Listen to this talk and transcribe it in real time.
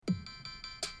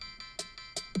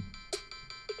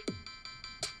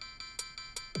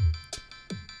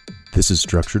This is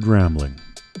Structured Rambling,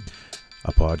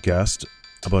 a podcast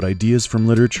about ideas from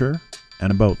literature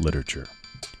and about literature.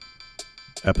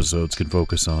 Episodes can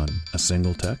focus on a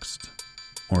single text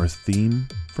or a theme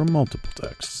from multiple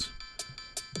texts.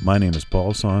 My name is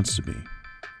Paul Sonseby.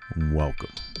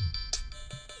 Welcome.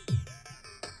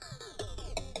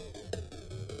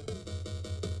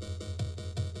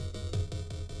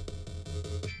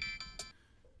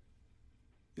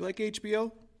 You like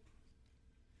HBO?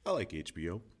 I like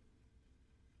HBO.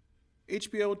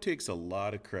 HBO takes a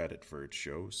lot of credit for its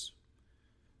shows.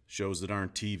 Shows that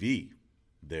aren't TV,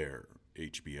 they're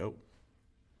HBO.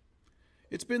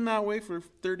 It's been that way for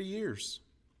 30 years.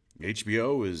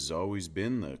 HBO has always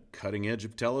been the cutting edge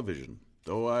of television,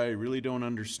 though I really don't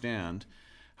understand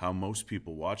how most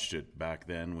people watched it back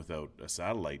then without a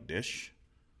satellite dish.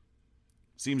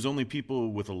 Seems only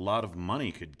people with a lot of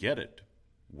money could get it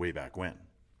way back when.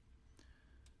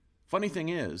 Funny thing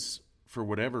is, for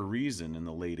whatever reason in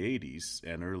the late 80s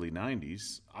and early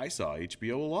 90s, I saw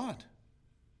HBO a lot.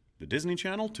 The Disney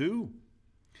Channel too.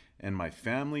 And my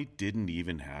family didn't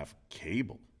even have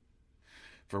cable.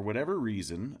 For whatever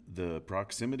reason, the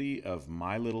proximity of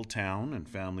my little town and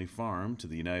family farm to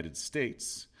the United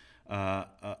States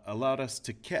allowed us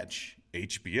to catch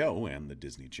HBO and the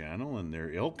Disney Channel and their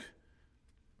ilk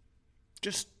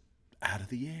just out of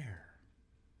the air.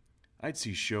 I'd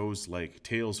see shows like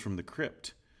Tales from the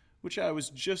Crypt, which I was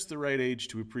just the right age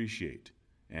to appreciate,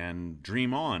 and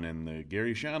Dream On and the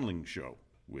Gary Shandling Show,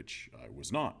 which I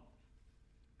was not.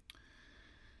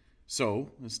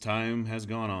 So, as time has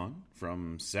gone on,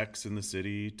 from Sex and the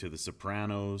City to The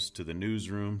Sopranos to The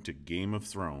Newsroom to Game of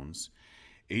Thrones,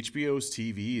 HBO's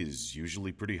TV is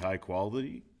usually pretty high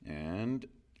quality and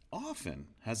often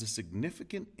has a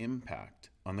significant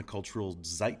impact on the cultural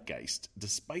zeitgeist,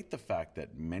 despite the fact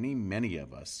that many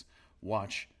of us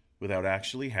watch without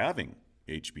actually having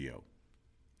HBO.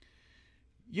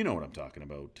 You know what I'm talking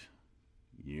about.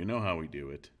 You know how we do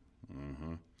it.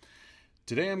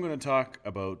 Today I'm going to talk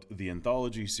about the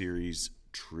anthology series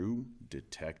True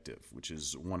Detective, which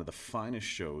is one of the finest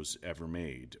shows ever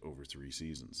made over 3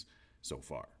 seasons so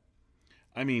far.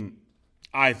 I mean,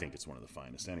 I think it's one of the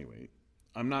finest anyway.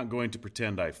 I'm not going to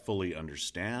pretend I fully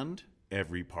understand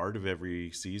every part of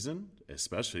every season,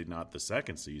 especially not the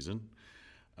second season.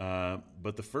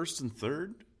 But the first and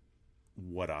third,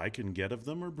 what I can get of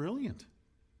them are brilliant.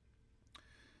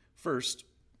 First,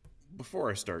 before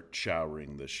I start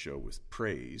showering this show with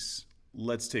praise,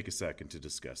 let's take a second to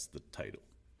discuss the title.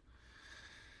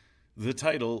 The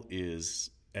title is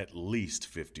at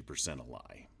least 50% a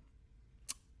lie.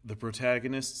 The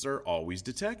protagonists are always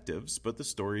detectives, but the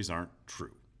stories aren't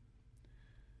true.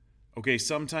 Okay,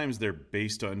 sometimes they're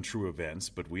based on true events,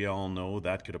 but we all know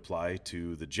that could apply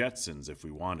to the Jetsons if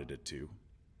we wanted it to.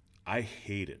 I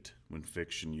hate it when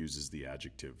fiction uses the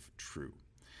adjective true.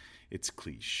 It's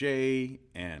cliche,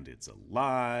 and it's a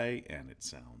lie, and it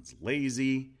sounds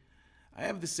lazy. I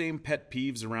have the same pet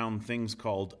peeves around things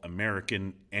called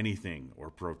American anything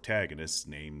or protagonists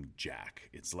named Jack.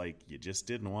 It's like you just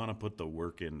didn't want to put the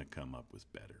work in to come up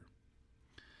with better.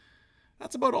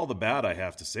 That's about all the bad I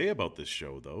have to say about this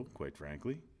show, though, quite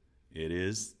frankly. It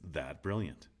is that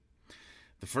brilliant.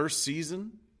 The first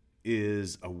season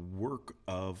is a work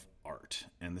of art,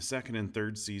 and the second and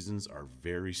third seasons are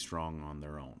very strong on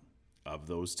their own. Of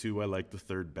those two, I like the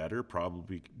third better,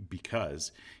 probably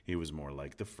because it was more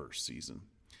like the first season.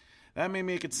 That may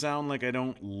make it sound like I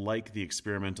don't like the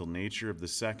experimental nature of the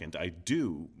second. I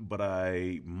do, but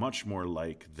I much more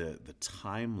like the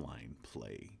timeline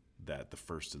play that the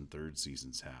first and third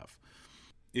seasons have.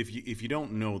 If you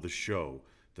don't know the show,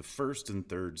 the first and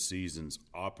third seasons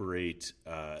operate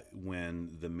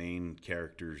when the main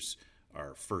characters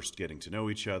are first getting to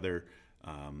know each other,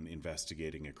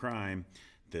 investigating a crime.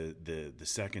 The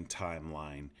second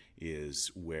timeline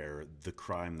is where the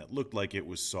crime that looked like it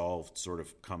was solved sort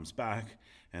of comes back,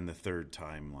 and the third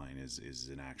timeline is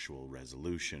an actual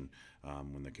resolution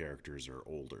when the characters are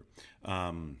older.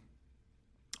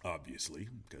 Obviously,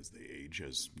 because they age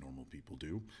as normal people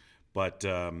do. But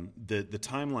the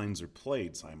timelines are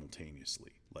played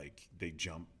simultaneously. Like, they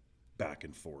jump back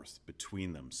and forth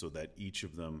between them so that each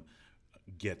of them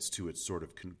gets to its sort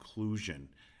of conclusion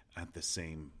at the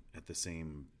same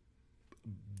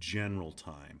general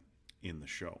time in the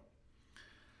show.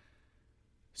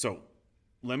 So,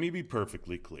 let me be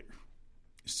perfectly clear.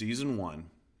 Season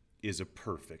 1 is a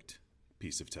perfect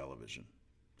piece of television.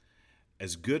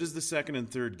 As good as the second and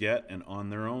third get, and on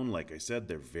their own, like I said,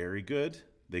 they're very good,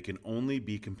 they can only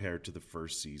be compared to the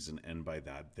first season, and by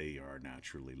that they are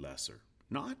naturally lesser.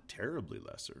 Not terribly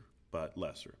lesser, but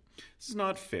lesser. This is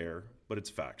not fair, but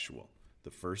it's factual. The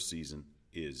first season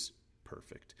is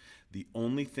perfect. The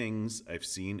only things I've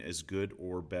seen as good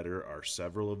or better are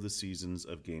several of the seasons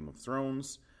of Game of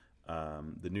Thrones,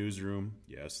 The Newsroom,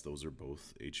 yes, those are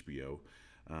both HBO,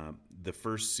 the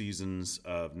first seasons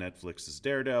of Netflix's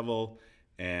Daredevil,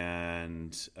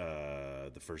 and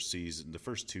the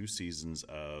first two seasons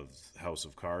of House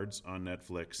of Cards on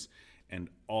Netflix, and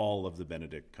all of the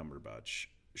Benedict Cumberbatch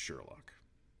Sherlock.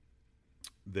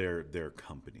 Their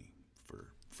company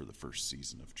for the first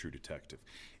season of True Detective.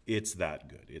 It's that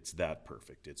good. It's that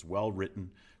perfect. It's well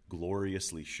written,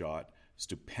 gloriously shot,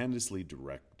 stupendously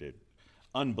directed,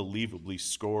 unbelievably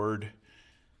scored.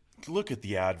 Look at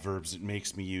the adverbs it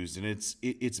makes me use, and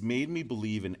it's made me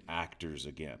believe in actors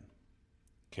again.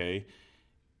 Okay?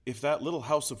 If that little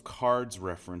House of Cards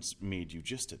reference made you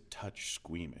just a touch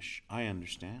squeamish, I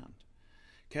understand.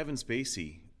 Kevin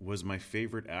Spacey was my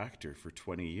favorite actor for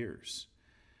 20 years.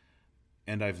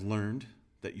 And I've learned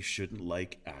that you shouldn't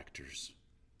like actors.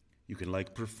 You can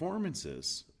like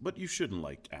performances, but you shouldn't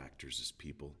like actors as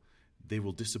people. They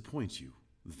will disappoint you.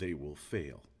 They will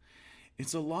fail.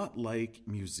 It's a lot like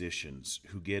musicians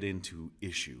who get into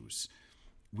issues.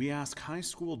 We ask high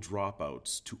school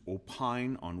dropouts to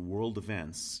opine on world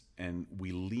events, and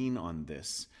we lean on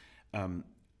this.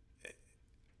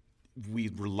 We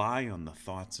rely on the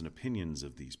thoughts and opinions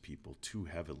of these people too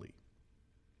heavily.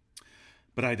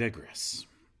 But I digress.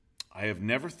 I have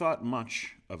never thought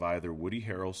much of either Woody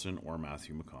Harrelson or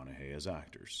Matthew McConaughey as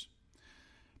actors.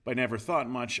 By never thought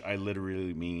much, I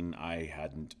literally mean I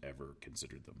hadn't ever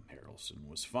considered them. Harrelson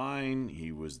was fine.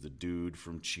 He was the dude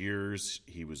from Cheers.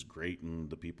 He was great in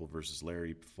The People vs.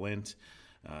 Larry Flint.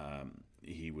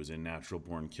 He was in Natural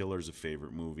Born Killers, a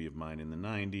favorite movie of mine in the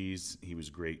 90s. He was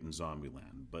great in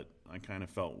Zombieland, but I kind of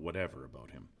felt whatever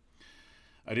about him.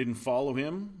 I didn't follow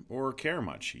him or care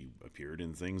much. He appeared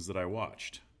in things that I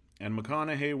watched. And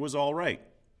McConaughey was all right.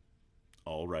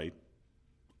 All right.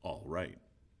 All right.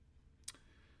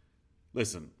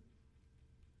 Listen,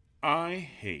 I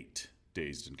hate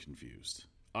Dazed and Confused.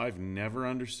 I've never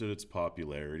understood its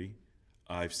popularity.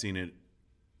 I've seen it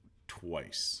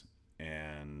twice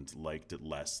and liked it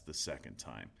less the second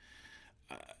time.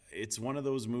 It's one of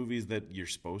those movies that you're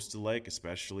supposed to like,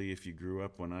 especially if you grew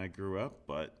up when I grew up,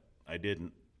 but I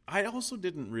didn't. I also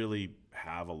didn't really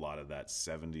have a lot of that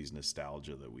 70s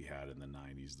nostalgia that we had in the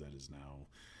 90s that is now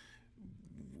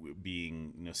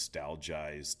being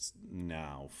nostalgized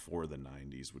now for the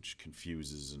 90s, which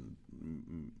confuses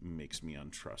and makes me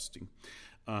untrusting.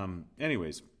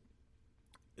 Anyways,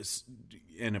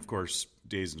 and of course,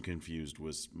 Dazed and Confused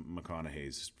was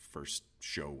McConaughey's first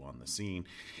show on the scene.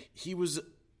 He was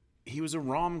a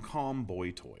rom-com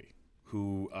boy toy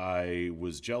who I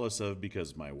was jealous of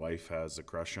because my wife has a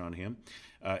crush on him.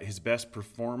 His best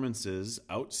performances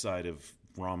outside of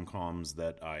rom-coms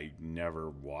that I never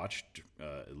watched,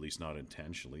 at least not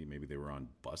intentionally. Maybe they were on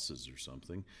buses or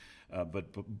something.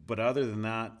 But other than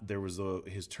that, there was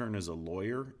his turn as a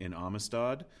lawyer in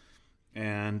Amistad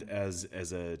and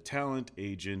as a talent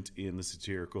agent in the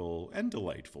satirical and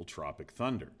delightful Tropic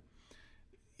Thunder.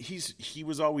 He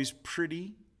was always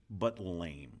pretty but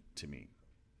lame to me.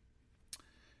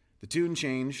 The tune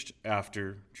changed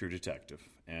after True Detective,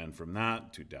 and from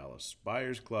that to Dallas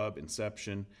Buyers Club,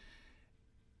 Inception,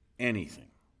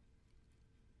 anything.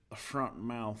 A front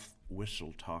mouth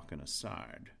whistle talking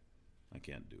aside. I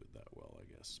can't do it that well,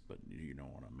 I guess, but you know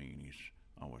what I mean.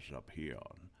 I was up here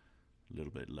on a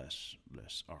little bit less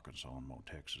Arkansas and more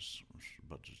Texas,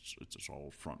 but it's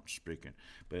all front speaking.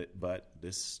 But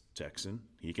this Texan,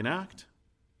 he can act.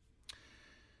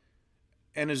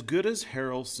 And as good as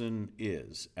Harrelson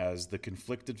is as the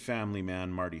conflicted family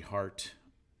man Marty Hart,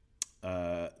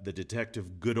 the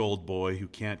detective good old boy who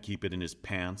can't keep it in his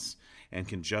pants and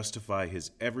can justify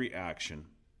his every action,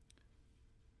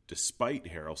 despite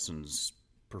Harrelson's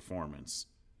performance,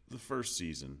 the first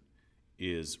season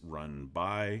is run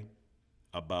by,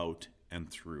 about, and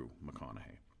through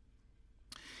McConaughey.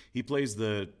 He plays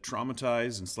the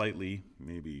traumatized and slightly,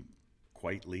 maybe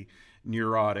quietly,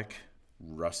 neurotic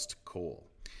Rust Cohle.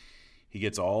 He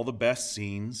gets all the best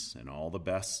scenes and all the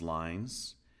best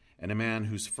lines, and a man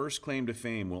whose first claim to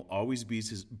fame will always be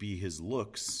his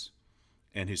looks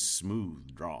and his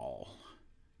smooth drawl.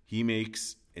 He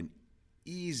makes an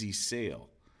easy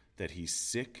sale that he's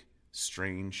sick,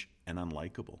 strange, and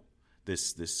unlikable.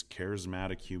 This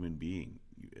charismatic human being.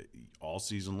 All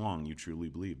season long, you truly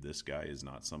believe this guy is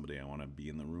not somebody I want to be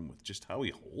in the room with. Just how he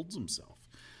holds himself.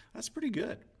 That's pretty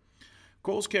good.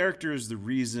 Cole's character is the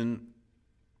reason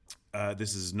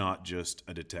this is not just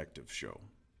a detective show.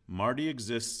 Marty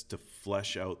exists to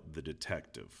flesh out the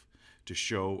detective, to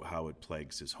show how it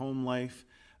plagues his home life,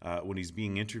 when he's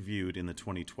being interviewed in the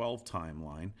 2012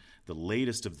 timeline, the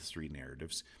latest of the three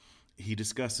narratives, he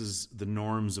discusses the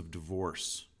norms of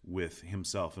divorce with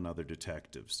himself and other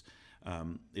detectives.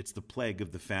 It's the plague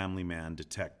of the family man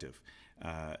detective.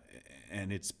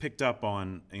 And it's picked up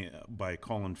on by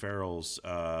Colin Farrell's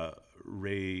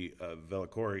Ray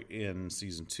Velacouri in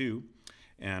season 2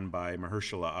 and by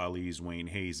Mahershala Ali's Wayne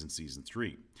Hayes in season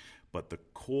 3. But the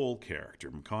Cole character,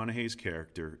 McConaughey's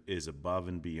character, is above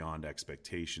and beyond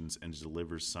expectations and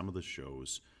delivers some of the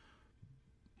show's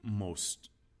most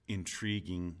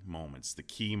intriguing moments, the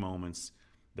key moments,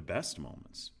 the best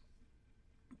moments.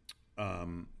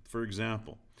 For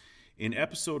example, in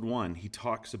episode 1, he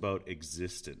talks about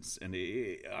existence, and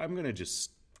I'm going to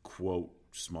just quote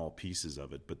small pieces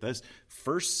of it, but this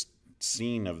first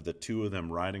scene of the two of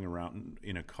them riding around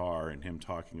in a car and him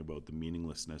talking about the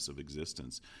meaninglessness of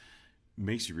existence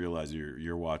makes you realize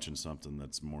you're watching something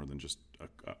that's more than just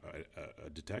a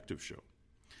detective show.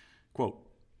 Quote,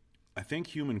 "I think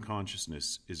human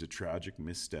consciousness is a tragic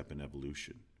misstep in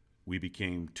evolution. We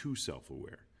became too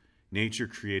self-aware. Nature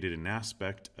created an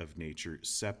aspect of nature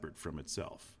separate from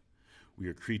itself. We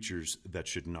are creatures that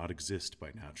should not exist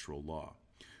by natural law.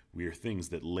 We are things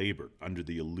that labor under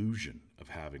the illusion of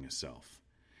having a self.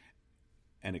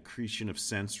 An accretion of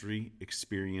sensory,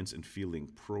 experience, and feeling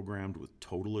programmed with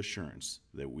total assurance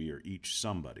that we are each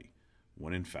somebody,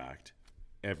 when in fact,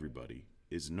 everybody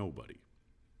is nobody."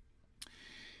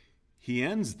 He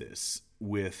ends this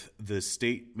with the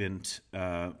statement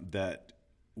that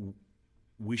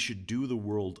we should do the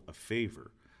world a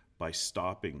favor by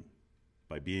stopping,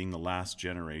 by being the last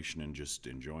generation and just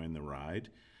enjoying the ride.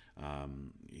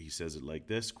 He says it like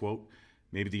this, quote,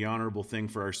 "Maybe the honorable thing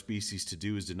for our species to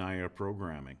do is deny our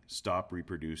programming, stop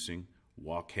reproducing,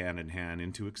 walk hand in hand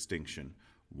into extinction,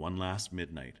 one last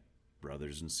midnight,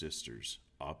 brothers and sisters,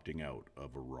 opting out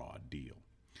of a raw deal."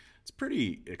 It's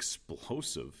pretty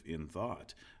explosive in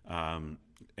thought, and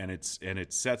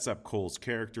it sets up Cole's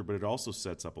character, but it also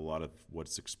sets up a lot of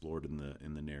what's explored in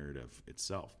the narrative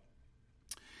itself.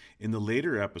 In the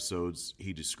later episodes,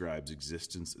 he describes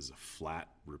existence as a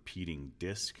flat, repeating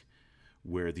disc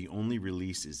where the only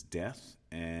release is death,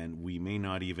 and we may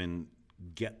not even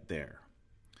get there.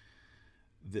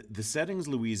 The setting's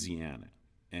Louisiana,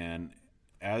 and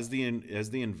as they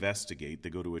investigate,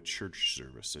 they go to a church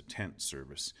service, a tent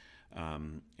service,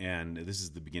 and this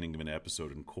is the beginning of an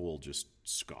episode, and Cole just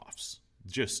scoffs,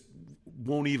 just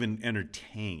won't even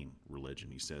entertain religion.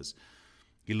 He says,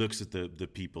 he looks at the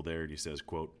people there and he says,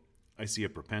 quote, "I see a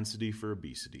propensity for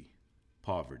obesity,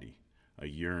 poverty, a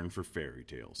yearn for fairy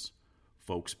tales,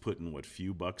 folks putting what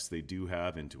few bucks they do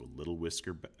have into a little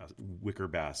wicker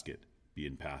basket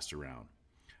being passed around.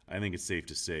 I think it's safe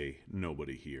to say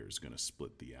nobody here is going to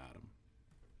split the atom."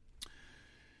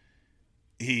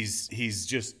 He's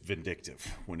just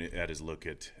vindictive at his look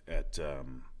at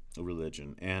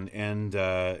religion, and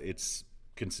it's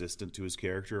consistent to his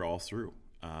character all through.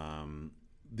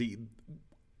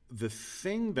 The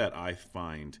thing that I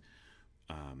find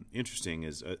interesting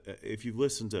is if you've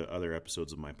listened to other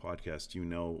episodes of my podcast, you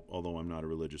know, although I'm not a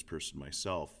religious person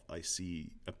myself, I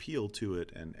see appeal to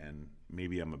it, and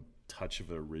maybe I'm a touch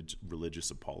of a religious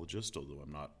apologist, although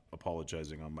I'm not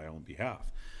apologizing on my own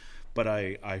behalf. But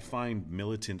I find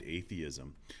militant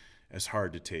atheism as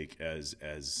hard to take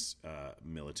as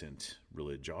militant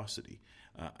religiosity,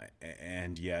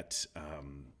 and yet,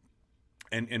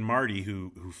 and Marty,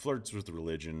 who flirts with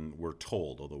religion, we're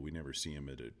told, although we never see him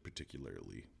at a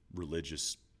particularly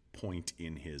religious point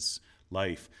in his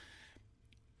life,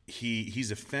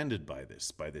 he's offended by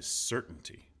this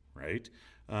certainty, right?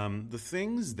 The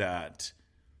things that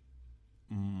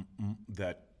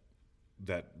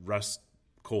Russ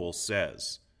Cole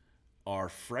says are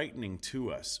frightening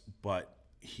to us, but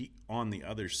he, on the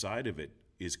other side of it,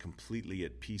 is completely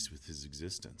at peace with his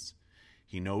existence.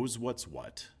 He knows what's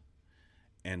what,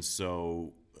 and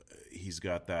so he's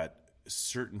got that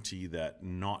certainty that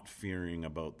not fearing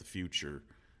about the future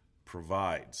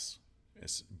provides,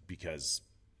 because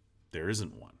there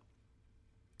isn't one.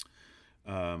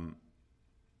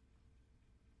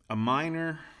 A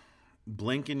minor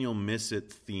blink and you'll miss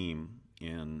it theme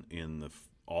in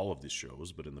all of the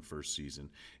shows, but in the first season,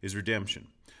 is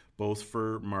redemption, both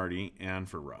for Marty and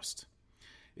for Rust.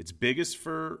 It's biggest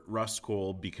for Russ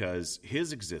Cole because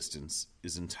his existence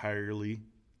is entirely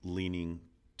leaning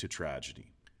to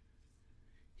tragedy.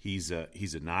 He's a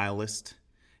nihilist,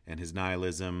 and his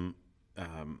nihilism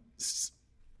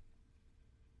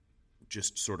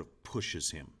just sort of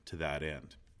pushes him to that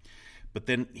end. But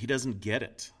then he doesn't get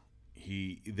it.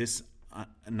 This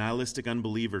nihilistic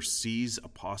unbeliever sees a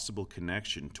possible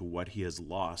connection to what he has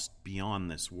lost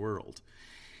beyond this world.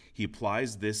 He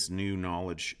applies this new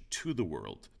knowledge to the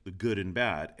world, the good and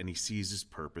bad, and he sees his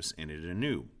purpose in it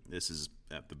anew. This is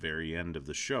at the very end of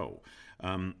the show.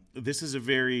 This is a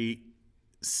very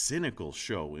cynical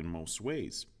show in most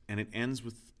ways, and it ends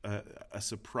with a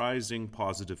surprising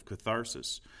positive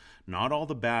catharsis. Not all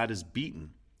the bad is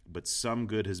beaten, but some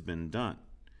good has been done.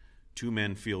 2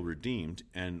 men feel redeemed,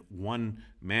 and 1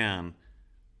 man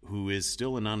who is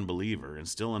still an unbeliever and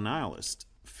still a nihilist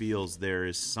feels there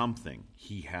is something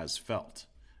he has felt.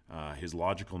 His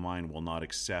logical mind will not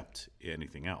accept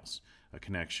anything else, a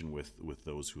connection with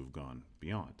those who have gone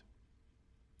beyond.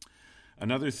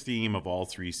 Another theme of all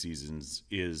 3 seasons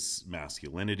is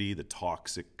masculinity, the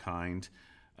toxic kind.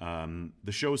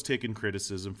 The show's taken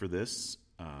criticism for this,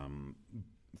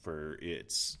 for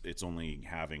its only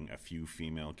having a few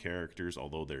female characters,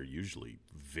 although they're usually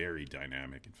very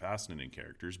dynamic and fascinating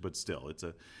characters. But still,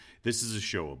 this is a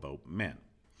show about men.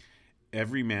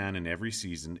 Every man in every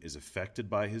season is affected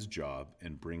by his job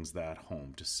and brings that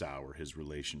home to sour his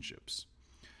relationships.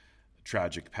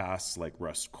 Tragic pasts like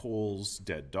Russ Cole's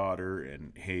dead daughter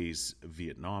and Hayes'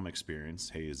 Vietnam experience.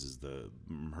 Hayes is the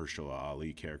Mahershala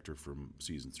Ali character from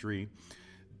season 3.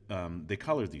 They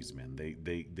color these men.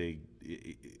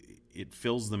 It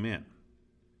fills them in.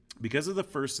 Because of the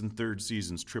first and third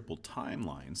season's triple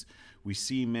timelines, we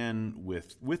see men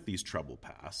with these troubled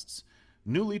pasts,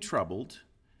 newly troubled,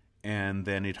 and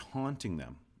then it haunting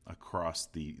them across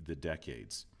the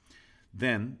decades.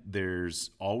 Then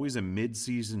there's always a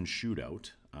mid-season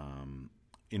shootout.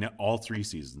 In all 3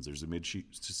 seasons, there's a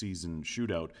mid-season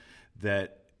shootout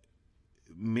that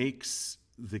makes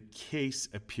the case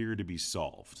appear to be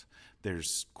solved.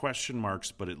 There's question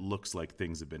marks, but it looks like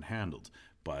things have been handled.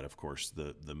 But of course,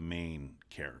 the main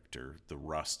character, the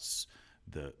Rusts,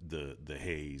 the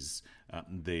Hayes,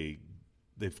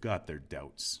 they've got their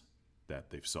doubts that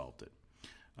they've solved it.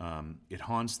 It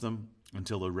haunts them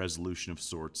until a resolution of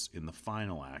sorts in the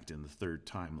final act in the third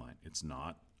timeline. It's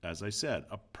not, as I said,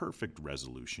 a perfect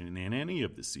resolution in any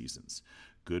of the seasons.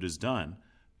 Good is done,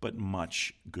 but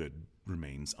much good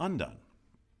remains undone.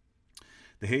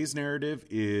 The Hayes narrative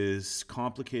is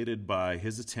complicated by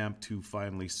his attempt to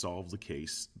finally solve the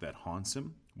case that haunts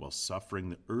him while suffering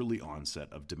the early onset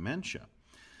of dementia.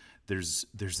 There's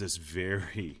this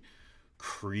very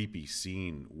creepy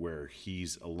scene where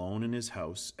he's alone in his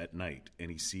house at night and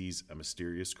he sees a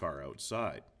mysterious car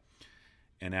outside.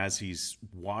 And as he's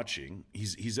watching,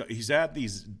 he's at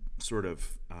these sort of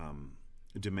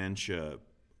dementia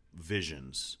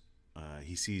visions.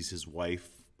 He sees his wife,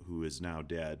 who is now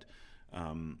dead,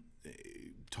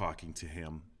 talking to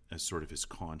him as sort of his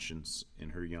conscience in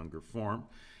her younger form.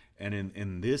 And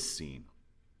in this scene,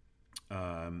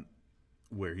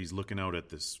 where he's looking out at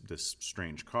this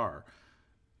strange car,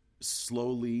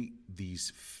 slowly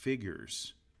these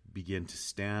figures begin to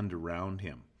stand around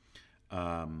him,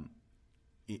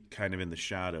 kind of in the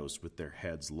shadows with their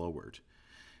heads lowered.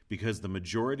 Because the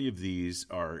majority of these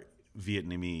are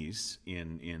Vietnamese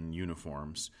in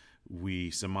uniforms,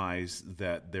 we surmise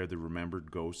that they're the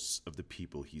remembered ghosts of the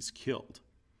people he's killed.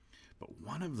 But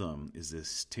one of them is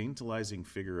this tantalizing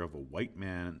figure of a white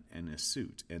man in a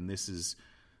suit, and this is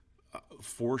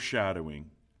foreshadowing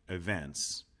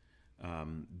events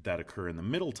that occur in the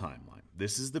middle timeline.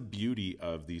 This is the beauty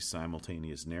of these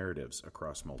simultaneous narratives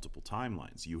across multiple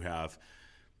timelines. You have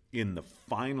in the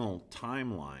final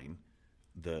timeline,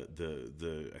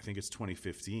 the I think it's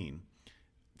 2015,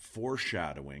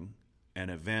 foreshadowing an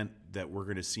event that we're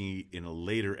going to see in a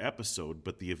later episode,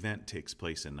 but the event takes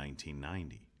place in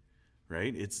 1990.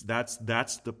 Right? That's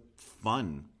the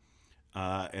fun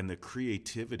and the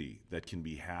creativity that can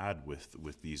be had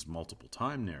with these multiple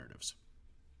time narratives.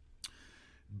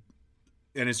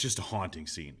 And it's just a haunting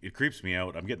scene. It creeps me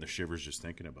out. I'm getting the shivers just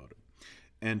thinking about it.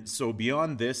 And so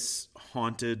beyond this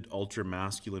haunted,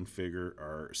 ultra-masculine figure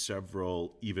are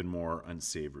several even more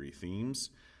unsavory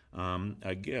themes.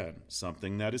 Again,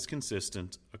 something that is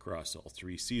consistent across all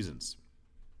 3 seasons.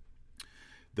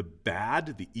 The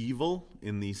bad, the evil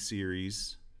in these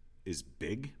series is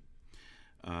big.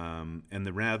 And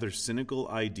the rather cynical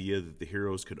idea that the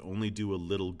heroes could only do a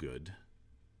little good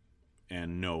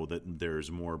and know that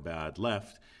there's more bad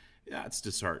left, that's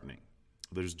disheartening.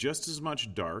 There's just as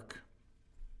much dark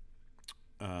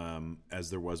as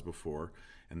there was before,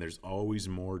 and there's always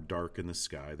more dark in the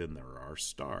sky than there are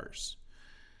stars.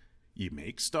 You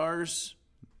make stars,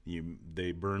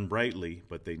 they burn brightly,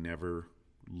 but they never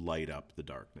light up the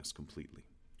darkness completely.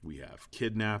 We have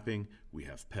kidnapping, we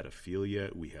have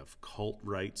pedophilia, we have cult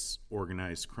rights,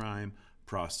 organized crime,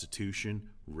 prostitution,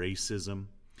 racism.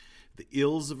 The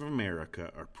ills of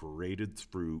America are paraded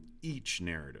through each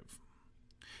narrative.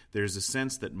 There's a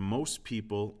sense that most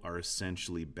people are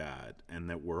essentially bad and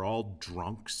that we're all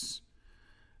drunks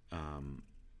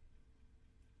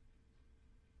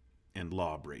and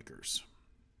lawbreakers.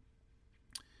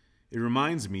 It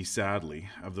reminds me, sadly,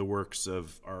 of the works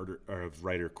of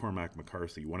writer Cormac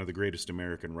McCarthy, one of the greatest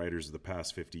American writers of the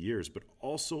past 50 years, but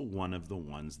also one of the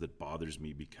ones that bothers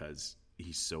me because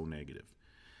he's so negative.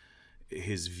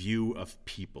 His view of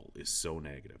people is so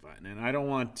negative. And I don't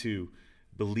want to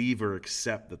believe or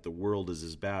accept that the world is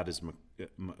as bad as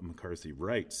McCarthy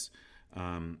writes,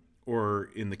 or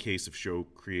in the case of show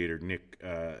creator Nick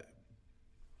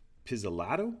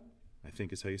Pizzolatto, I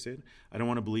think is how you say it. I don't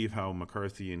want to believe how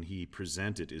McCarthy and he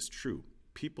present it is true.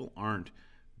 People aren't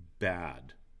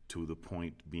bad to the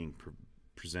point being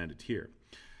presented here.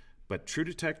 But True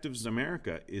Detectives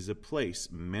America is a place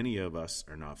many of us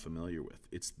are not familiar with.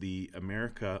 It's the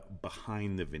America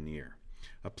behind the veneer,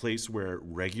 a place where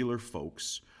regular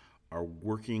folks are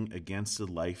working against a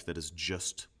life that is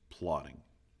just plodding.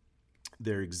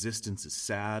 Their existence is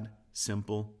sad,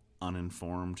 simple,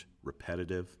 uninformed,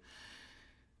 repetitive.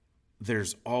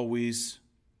 There's always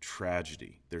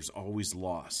tragedy. There's always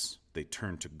loss. They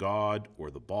turn to God or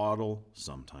the bottle,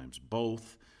 sometimes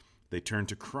both. They turn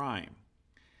to crime.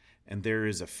 And there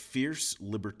is a fierce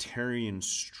libertarian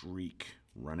streak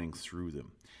running through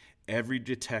them. Every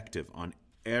detective on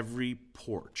every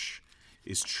porch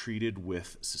is treated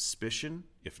with suspicion,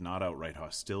 if not outright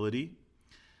hostility.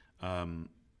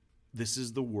 This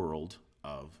is the world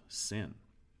of sin.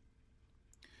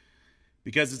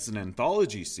 Because it's an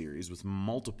anthology series with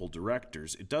multiple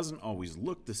directors, it doesn't always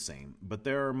look the same, but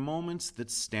there are moments that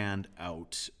stand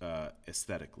out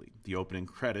aesthetically. The opening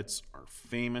credits are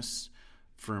famous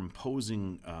for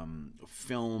imposing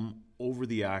film over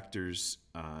the actors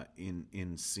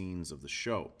in scenes of the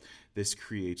show. This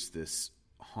creates this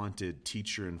haunted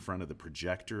teacher in front of the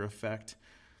projector effect.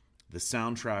 The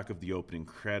soundtrack of the opening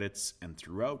credits and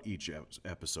throughout each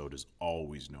episode is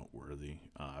always noteworthy.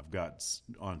 I've got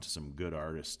onto some good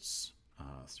artists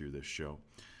through this show.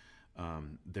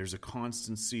 There's a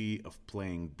constancy of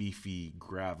playing beefy,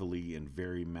 gravelly, and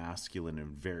very masculine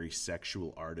and very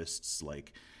sexual artists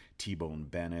like T-Bone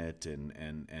Bennett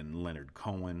and Leonard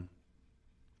Cohen.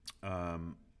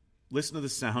 Listen to the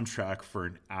soundtrack for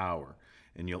an hour,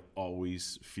 and you'll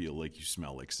always feel like you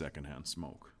smell like secondhand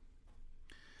smoke.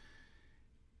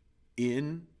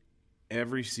 In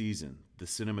every season, the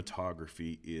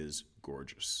cinematography is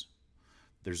gorgeous.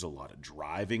 There's a lot of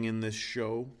driving in this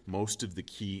show. Most of the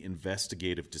key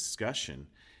investigative discussion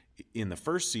in the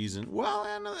first season,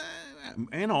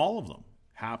 and all of them,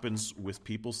 happens with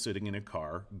people sitting in a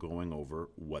car going over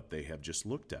what they have just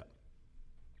looked at.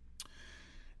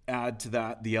 Add to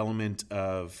that the element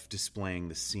of displaying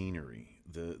the scenery.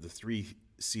 The 3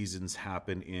 seasons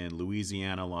happen in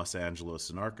Louisiana, Los Angeles,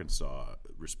 and Arkansas,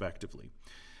 respectively.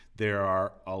 There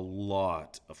are a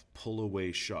lot of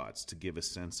pull-away shots to give a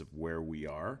sense of where we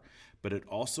are, but it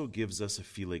also gives us a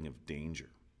feeling of danger.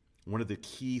 One of the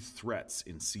key threats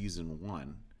in season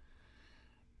 1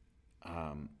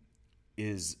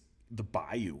 is the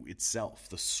bayou itself,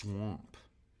 the swamp.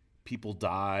 People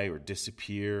die or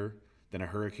disappear, then a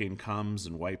hurricane comes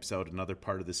and wipes out another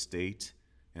part of the state,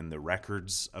 and the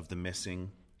records of the missing.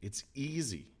 It's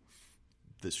easy,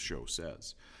 this show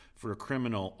says, for a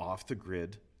criminal off the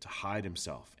grid to hide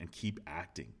himself and keep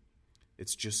acting.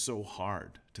 It's just so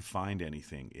hard to find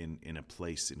anything in a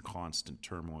place in constant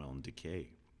turmoil and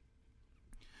decay.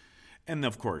 And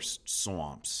of course,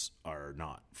 swamps are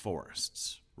not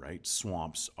forests, right?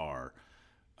 Swamps are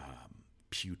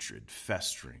putrid,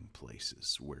 festering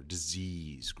places where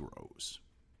disease grows.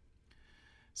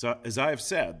 So, as I have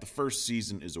said, the first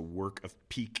season is a work of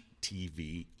peak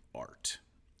TV art.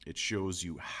 It shows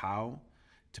you how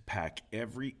to pack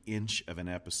every inch of an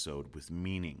episode with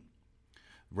meaning,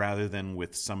 rather than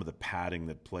with some of the padding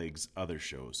that plagues other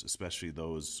shows, especially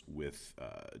those with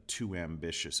too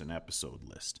ambitious an episode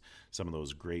list. Some of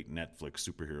those great Netflix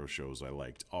superhero shows I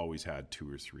liked always had 2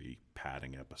 or 3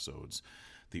 padding episodes.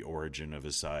 The origin of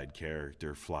a side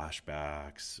character,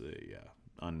 flashbacks,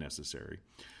 unnecessary.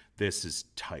 This is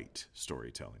tight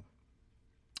storytelling.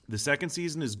 The second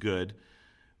season is good,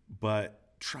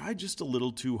 but try just a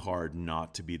little too hard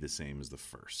not to be the same as the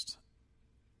first.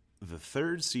 The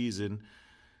third season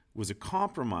was a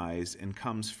compromise and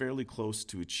comes fairly close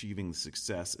to achieving the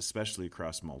success, especially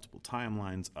across multiple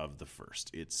timelines, of the first.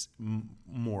 It's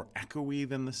more echoey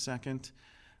than the second,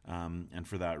 and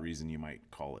for that reason you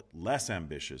might call it less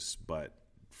ambitious, but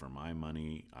for my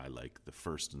money, I like the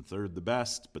first and third the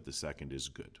best, but the second is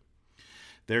good.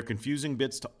 There are confusing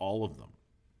bits to all of them,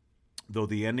 though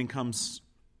the ending comes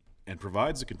and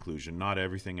provides a conclusion, not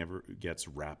everything ever gets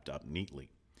wrapped up neatly.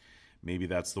 Maybe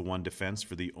that's the one defense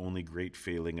for the only great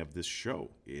failing of this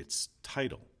show, its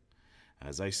title.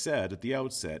 As I said at the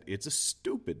outset, it's a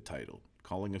stupid title,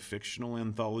 calling a fictional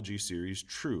anthology series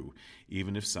true,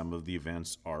 even if some of the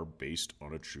events are based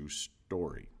on a true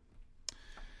story.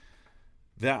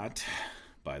 That,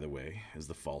 by the way, is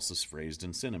the falsest phrase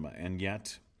in cinema, and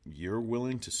yet you're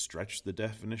willing to stretch the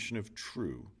definition of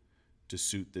true to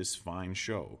suit this fine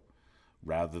show,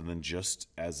 rather than just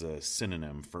as a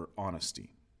synonym for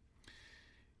honesty.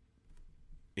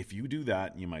 If you do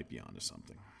that, you might be onto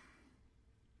something.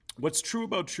 What's true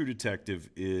about True Detective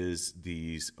is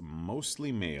these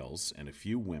mostly males and a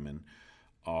few women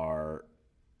are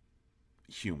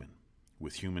human,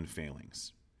 with human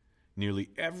failings. Nearly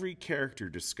every character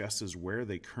discusses where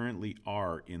they currently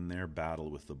are in their battle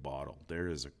with the bottle. There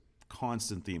is a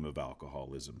constant theme of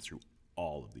alcoholism through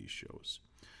all of these shows.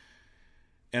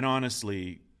 And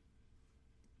honestly,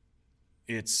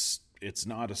 it's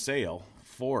not a sale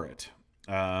for it.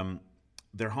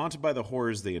 They're haunted by the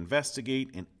horrors they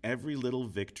investigate, and every little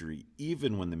victory,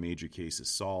 even when the major case is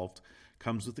solved,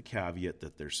 comes with the caveat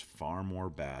that there's far more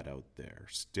bad out there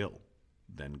still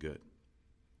than good.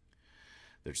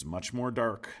 There's much more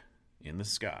dark in the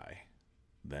sky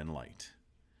than light,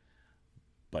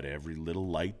 but every little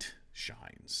light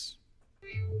shines.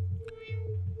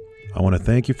 I want to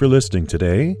thank you for listening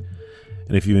today,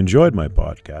 and if you enjoyed my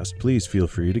podcast, please feel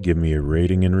free to give me a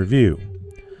rating and review.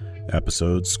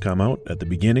 Episodes come out at the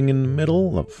beginning and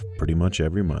middle of pretty much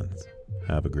every month.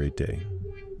 Have a great day.